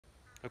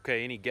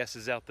Okay, any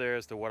guesses out there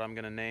as to what I'm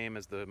going to name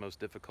as the most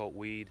difficult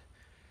weed?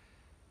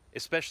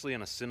 Especially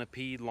on a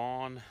centipede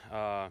lawn.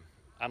 I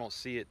don't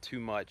see it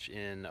too much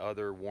in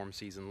other warm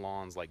season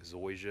lawns like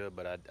zoysia,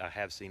 but I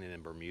have seen it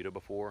in Bermuda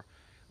before.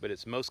 But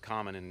it's most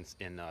common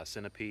in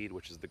centipede,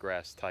 which is the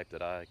grass type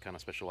that I kind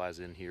of specialize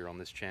in here on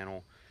this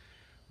channel.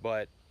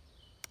 But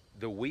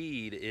the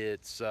weed,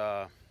 it's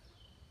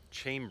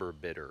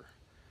Chamberbitter.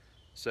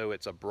 So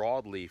it's a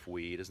broadleaf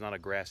weed. It's not a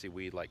grassy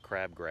weed like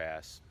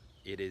crabgrass.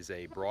 It is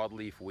a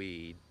broadleaf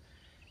weed,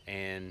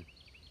 and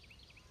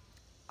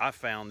I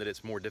found that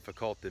it's more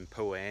difficult than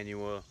poa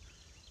annua,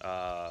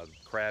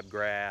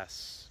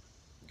 crabgrass,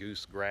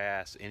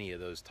 goosegrass, any of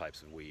those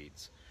types of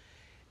weeds.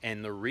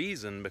 And the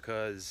reason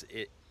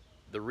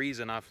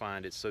I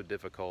find it so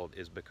difficult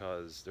is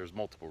because there's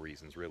multiple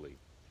reasons really.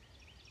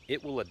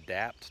 It will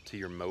adapt to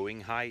your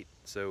mowing height.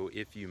 So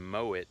if you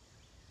mow it,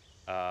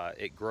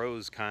 it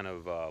grows kind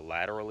of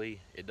laterally.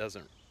 It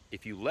doesn't,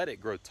 if you let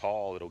it grow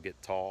tall, it'll get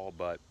tall,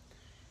 but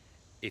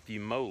if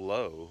you mow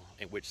low,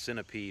 which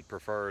Centipede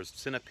prefers,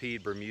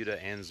 Centipede, Bermuda,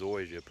 and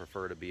Zoysia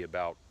prefer to be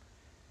about,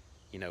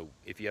 you know,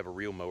 if you have a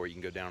real mower, you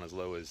can go down as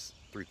low as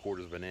 3/4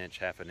 of an inch,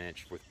 half an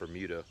inch with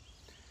Bermuda.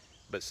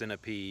 But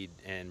Centipede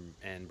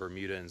and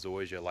Bermuda and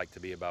Zoysia like to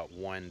be about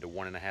 1 to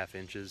 1.5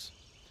 inches.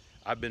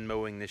 I've been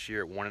mowing this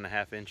year at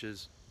 1.5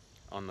 inches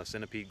on the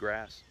Centipede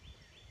grass,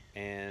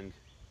 and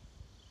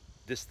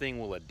this thing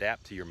will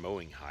adapt to your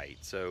mowing height.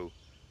 So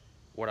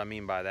what I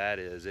mean by that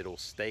is it'll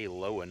stay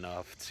low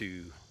enough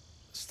to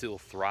still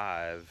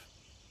thrive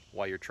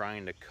while you're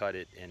trying to cut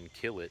it and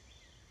kill it.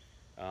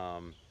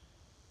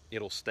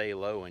 It'll stay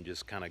low and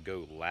just kind of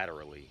go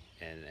laterally,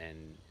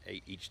 and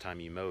each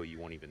time you mow you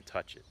won't even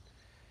touch it.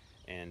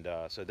 And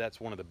so that's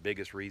one of the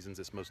biggest reasons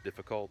it's most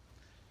difficult.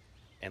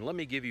 And let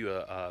me give you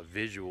a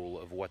visual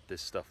of what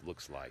this stuff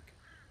looks like.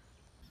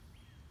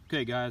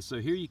 Okay guys, so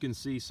here you can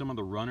see some of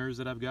the runners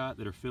that I've got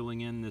that are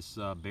filling in this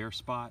bare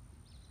spot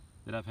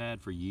that I've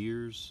had for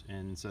years,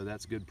 and so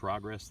that's good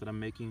progress that I'm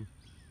making.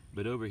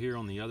 But over here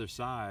on the other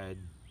side,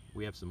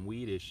 we have some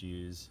weed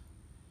issues,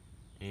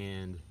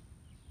 and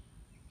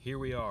here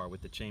we are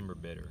with the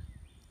Chamberbitter.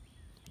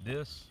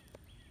 This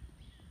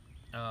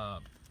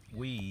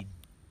weed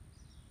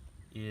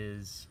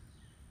is,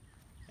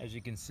 as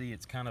you can see,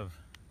 it's kind of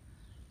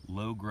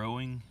low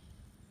growing,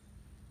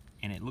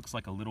 and it looks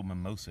like a little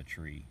mimosa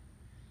tree.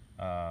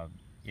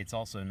 It's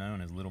also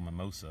known as little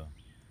mimosa.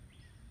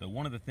 But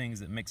one of the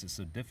things that makes it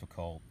so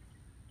difficult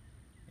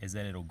is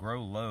that it'll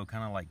grow low,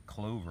 kind of like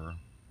clover,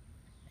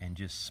 and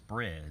just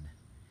spread.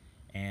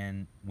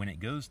 And when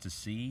it goes to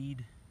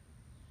seed,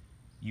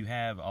 you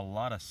have a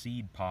lot of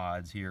seed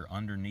pods here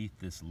underneath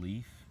this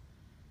leaf.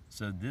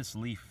 So this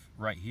leaf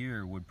right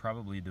here would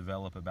probably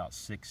develop about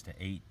 6 to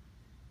 8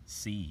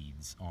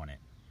 seeds on it.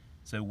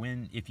 So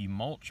if you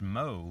mulch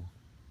mow,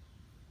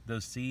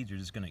 those seeds are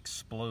just going to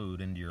explode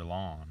into your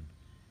lawn,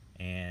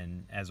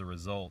 and as a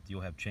result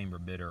you'll have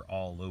Chamberbitter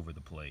all over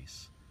the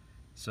place.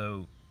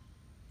 So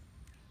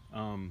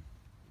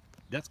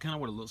that's kind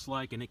of what it looks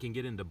like, and it can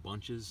get into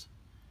bunches.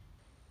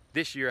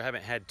 This year I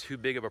haven't had too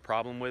big of a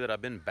problem with it.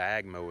 I've been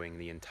bag mowing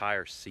the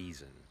entire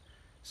season,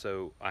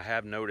 so I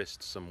have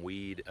noticed some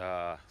weed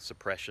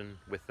suppression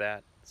with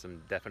that,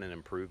 some definite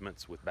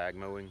improvements with bag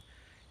mowing,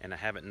 and I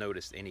haven't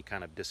noticed any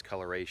kind of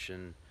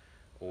discoloration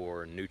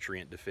or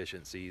nutrient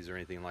deficiencies or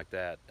anything like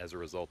that as a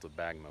result of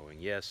bag mowing.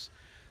 Yes,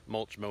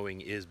 mulch mowing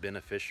is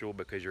beneficial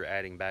because you're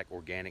adding back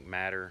organic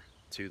matter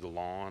to the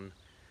lawn,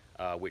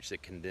 which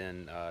it can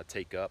then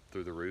take up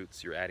through the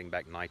roots. You're adding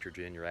back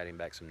nitrogen, you're adding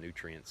back some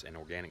nutrients and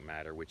organic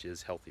matter, which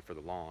is healthy for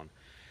the lawn.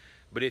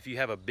 But if you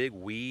have a big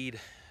weed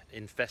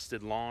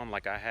infested lawn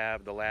like I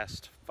have the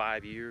last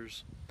 5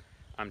 years,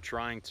 I'm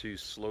trying to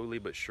slowly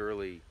but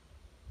surely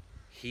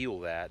heal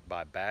that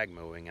by bag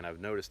mowing, and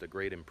I've noticed a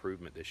great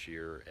improvement this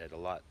year at a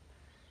lot.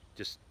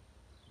 Just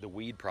the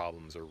weed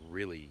problems are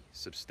really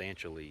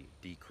substantially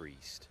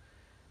decreased.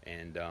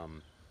 And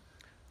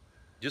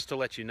just to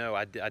let you know,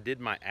 I did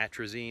my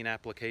atrazine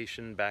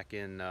application back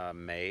in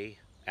May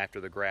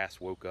after the grass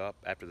woke up,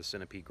 after the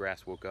centipede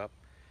grass woke up,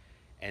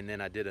 and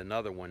then I did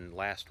another one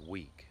last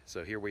week.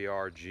 So here we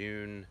are,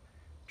 June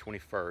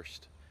 21st.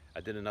 I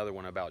did another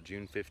one about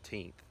June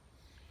 15th,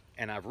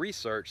 and I've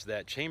researched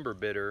that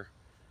Chamberbitter,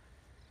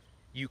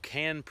 you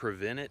can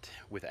prevent it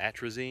with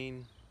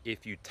atrazine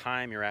if you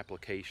time your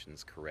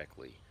applications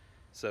correctly.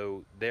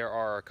 So there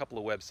are a couple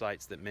of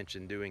websites that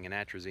mention doing an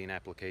atrazine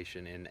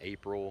application in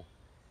April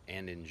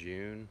and in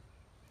June,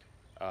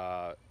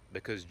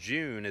 because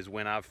June is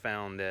when I've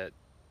found that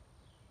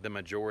the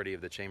majority of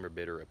the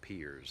Chamberbitter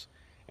appears.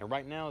 And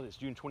right now it's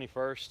June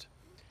 21st,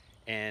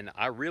 and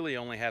I really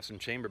only have some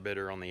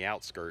Chamberbitter on the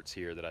outskirts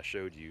here that I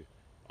showed you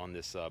on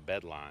this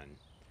bed line.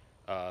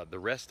 The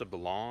rest of the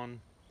lawn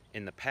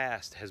in the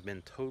past has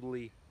been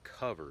totally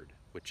covered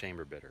with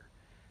Chamberbitter.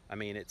 I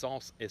mean, it's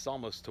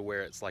almost to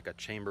where it's like a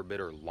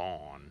Chamberbitter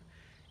lawn.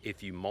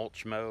 If you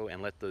mulch mow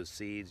and let those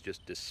seeds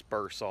just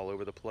disperse all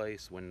over the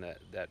place, when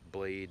that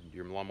blade,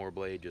 your lawnmower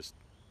blade, just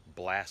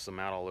blasts them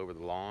out all over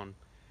the lawn,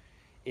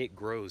 it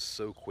grows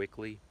so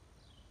quickly.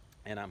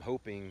 And I'm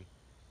hoping,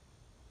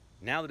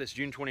 now that it's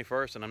June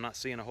 21st and I'm not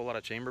seeing a whole lot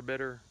of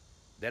Chamberbitter,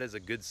 that is a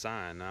good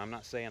sign. Now, I'm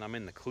not saying I'm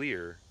in the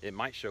clear. It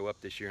might show up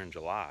this year in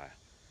July.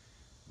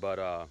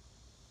 But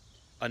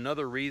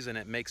another reason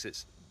it makes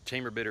it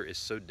Chamberbitter is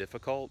so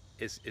difficult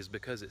is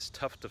because it's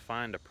tough to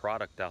find a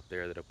product out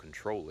there that'll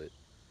control it.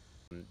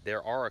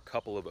 There are a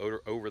couple of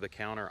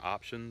over-the-counter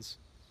options,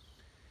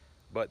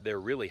 but they're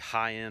really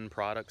high-end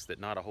products that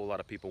not a whole lot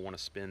of people want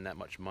to spend that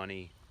much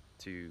money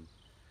to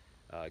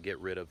get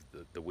rid of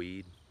the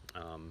weed.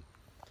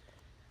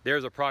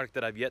 There's a product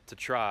that I've yet to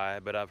try,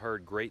 but I've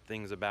heard great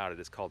things about it.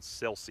 It's called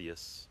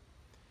Celsius.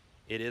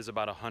 It is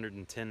about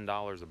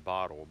 $110 a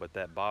bottle, but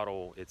that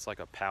bottle, it's like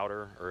a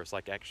powder, or it's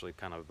like actually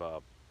kind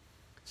of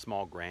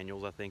small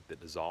granules, I think,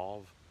 that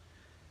dissolve.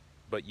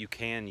 But you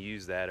can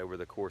use that over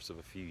the course of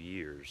a few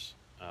years.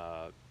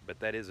 But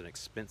that is an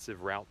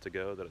expensive route to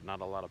go that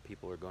not a lot of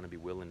people are going to be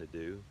willing to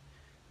do.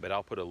 But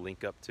I'll put a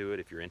link up to it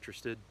if you're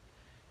interested.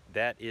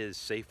 That is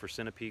safe for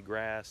centipede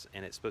grass,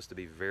 and it's supposed to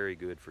be very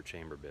good for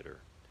Chamberbitter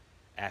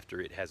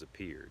after it has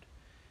appeared.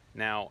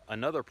 Now,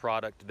 another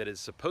product that is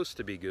supposed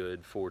to be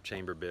good for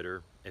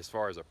Chamberbitter, as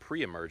far as a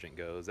pre-emergent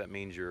goes, that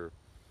means you're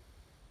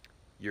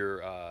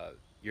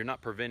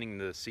not preventing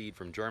the seed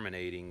from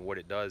germinating. What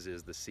it does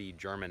is the seed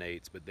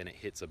germinates, but then it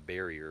hits a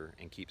barrier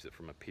and keeps it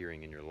from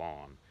appearing in your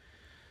lawn.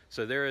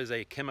 So there is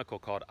a chemical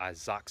called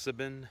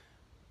isoxaben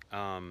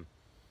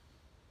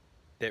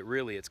that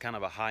really, it's kind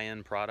of a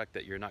high-end product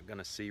that you're not going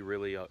to see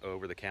really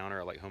over the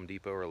counter at like Home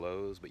Depot or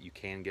Lowe's, but you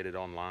can get it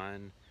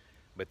online.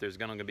 But there's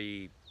going to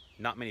be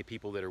not many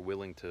people that are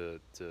willing to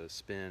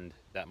spend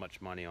that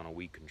much money on a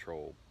weed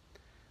control.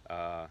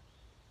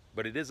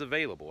 But it is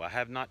available. I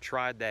have not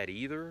tried that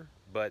either,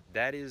 but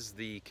that is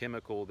the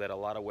chemical that a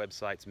lot of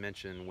websites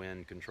mention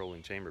when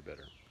controlling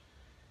Chamberbitter,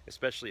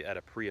 especially at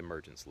a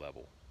pre-emergence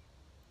level.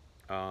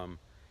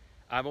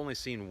 I've only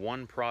seen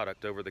one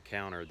product over the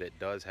counter that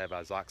does have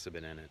isoxaben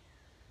in it,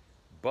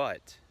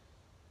 but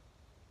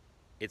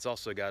it's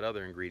also got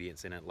other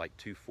ingredients in it like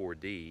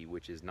 2,4-D,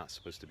 which is not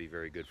supposed to be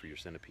very good for your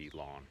centipede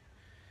lawn.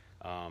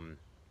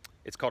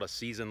 It's called a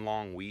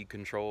season-long weed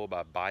control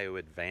by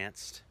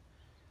BioAdvanced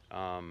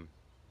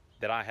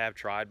that I have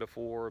tried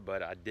before,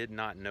 but I did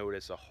not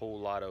notice a whole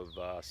lot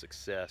of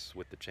success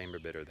with the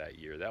Chamberbitter that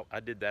year. I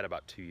did that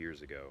about 2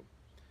 years ago.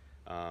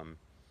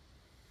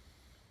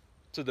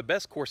 So the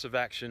best course of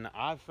action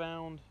I've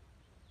found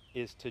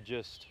is to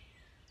just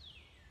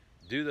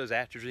do those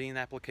atrazine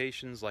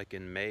applications like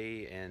in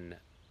May and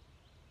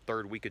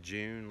third week of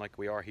June like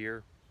we are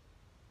here.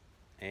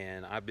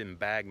 And I've been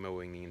bag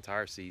mowing the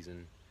entire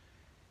season,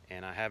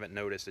 and I haven't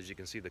noticed, as you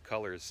can see, the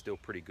color is still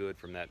pretty good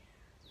from that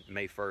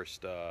May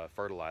 1st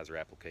fertilizer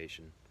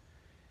application.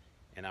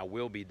 And I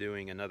will be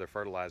doing another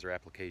fertilizer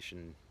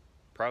application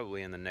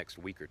probably in the next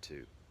week or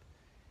two.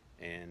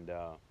 And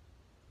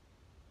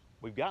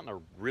we've gotten a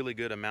really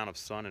good amount of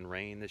sun and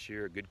rain this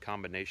year, a good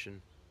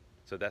combination.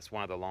 So that's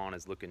why the lawn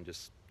is looking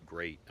just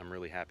great. I'm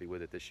really happy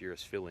with it this year.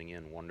 It's filling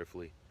in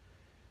wonderfully.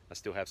 I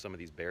still have some of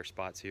these bare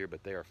spots here,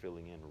 but they are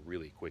filling in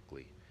really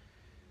quickly.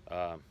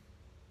 But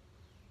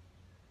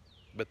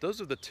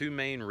those are the two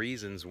main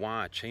reasons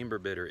why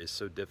Chamberbitter is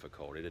so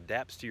difficult. It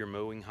adapts to your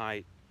mowing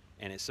height,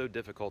 and it's so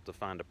difficult to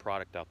find a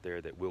product out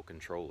there that will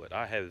control it.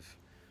 I have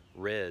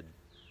read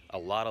a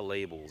lot of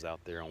labels out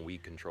there on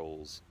weed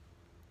controls,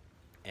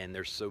 and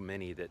there's so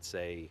many that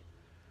say,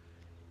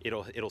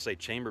 it'll say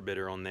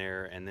Chamberbitter on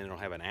there, and then it'll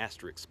have an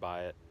asterisk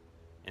by it,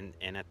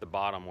 and at the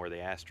bottom where the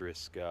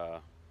asterisk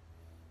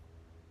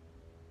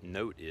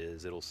note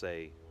is, it'll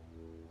say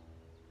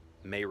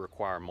may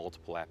require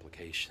multiple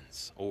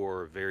applications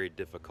or very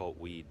difficult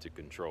weed to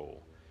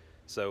control.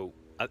 So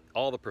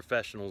all the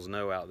professionals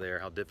know out there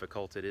how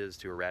difficult it is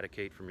to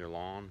eradicate from your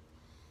lawn,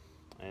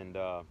 and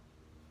the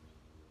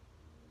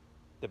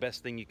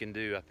best thing you can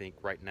do, I think,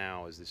 right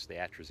now is just the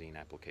atrazine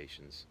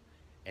applications,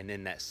 and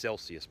then that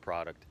Celsius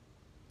product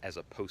as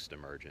a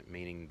post-emergent,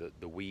 meaning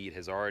the weed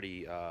has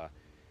already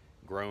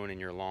grown in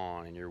your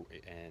lawn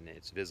and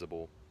it's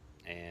visible,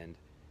 and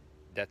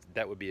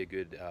that would be a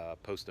good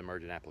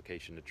post-emergent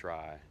application to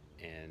try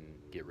and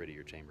get rid of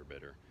your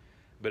Chamberbitter.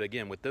 But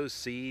again, with those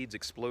seeds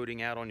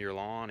exploding out on your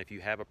lawn, if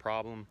you have a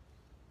problem,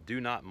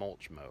 do not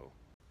mulch mow.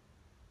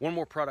 One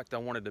more product I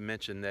wanted to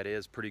mention that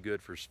is pretty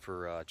good for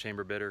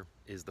Chamberbitter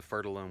is the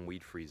Fertilizers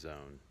weed-free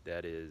zone.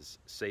 That is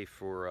safe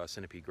for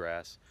centipede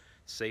grass,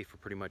 safe for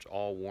pretty much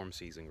all warm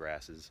season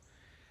grasses.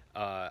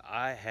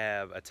 I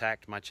have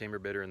attacked my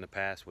Chamberbitter in the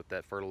past with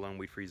that Fertilizers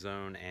weed-free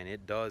zone, and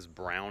it does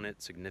brown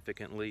it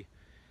significantly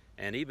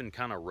and even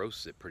kind of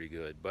roasts it pretty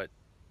good. But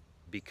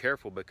be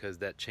careful, because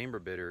that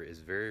Chamberbitter is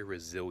very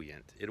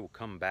resilient. It'll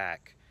come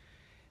back,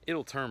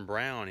 it'll turn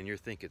brown, and you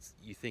think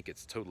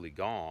it's totally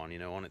gone, you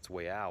know, on its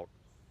way out.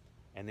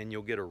 And then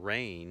you'll get a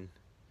rain,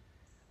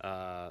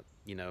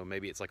 you know,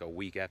 maybe it's like a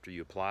week after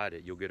you applied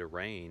it, you'll get a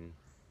rain,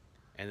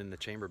 and then the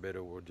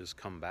Chamberbitter will just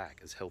come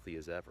back as healthy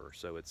as ever.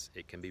 So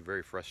it can be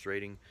very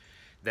frustrating.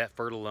 That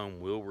Fertilizers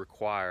will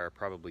require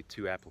probably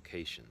 2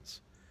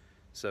 applications.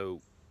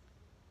 So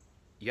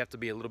You have to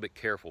be a little bit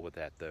careful with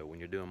that though when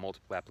you're doing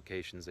multiple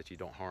applications, that you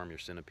don't harm your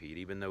centipede.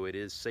 Even though it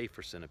is safe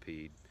for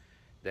centipede,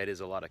 that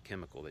is a lot of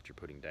chemical that you're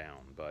putting down.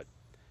 But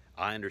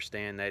I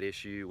understand that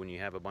issue when you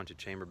have a bunch of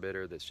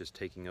chamberbitter that's just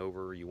taking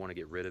over. You want to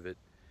get rid of it,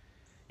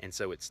 and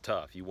so it's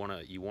tough. You want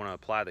to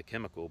apply the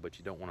chemical, but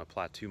you don't want to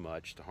apply too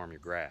much to harm your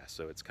grass.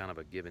 So it's kind of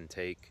a give and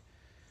take,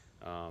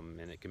 and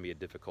it can be a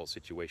difficult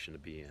situation to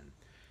be in.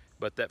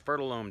 But that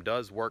Fertilome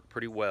does work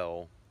pretty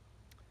well.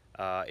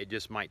 It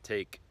just might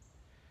take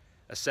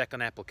a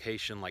second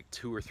application, like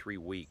 2 or 3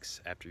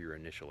 weeks after your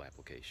initial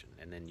application,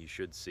 and then you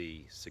should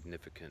see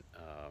significant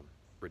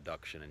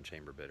reduction in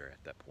chamberbitter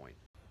at that point.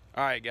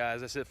 All right,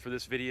 guys, that's it for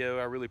this video.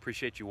 I really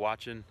appreciate you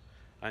watching.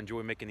 I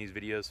enjoy making these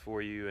videos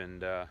for you,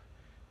 and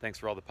thanks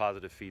for all the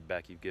positive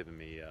feedback you've given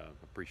me.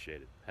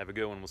 Appreciate it. Have a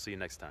good one. We'll see you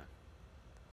next time.